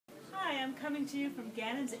I'm coming to you from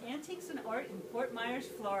Gannon's Antiques and Art in Fort Myers,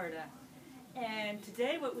 Florida. And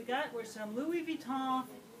today what we got were some Louis Vuitton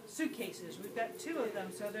suitcases. We've got two of them,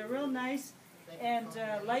 so they're real nice and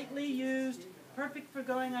lightly used, perfect for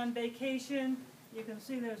going on vacation. You can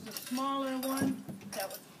see there's a smaller one that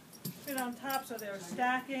would fit on top, so they're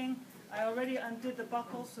stacking. I already undid the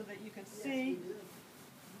buckles so that you can see.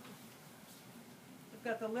 We've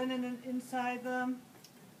got the linen inside them.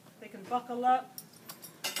 They can buckle up.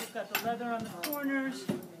 We've got the leather on the corners.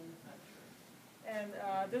 And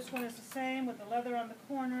this one is the same with the leather on the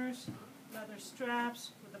corners, leather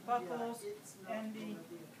straps with the buckles, and the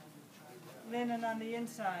linen on the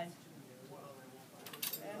inside.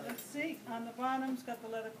 And let's see, on the bottom's got the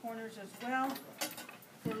leather corners as well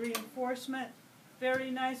for reinforcement. Very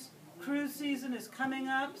nice. Cruise season is coming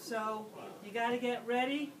up, so you got to get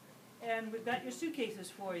ready. And we've got your suitcases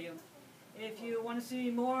for you. If you want to see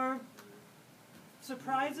more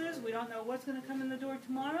surprises, we don't know what's going to come in the door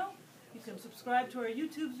tomorrow, you can subscribe to our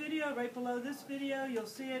YouTube video right below this video. You'll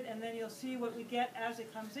see it, and then you'll see what we get as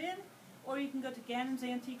it comes in. Or you can go to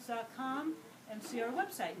gannonsantiques.com and see our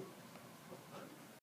website.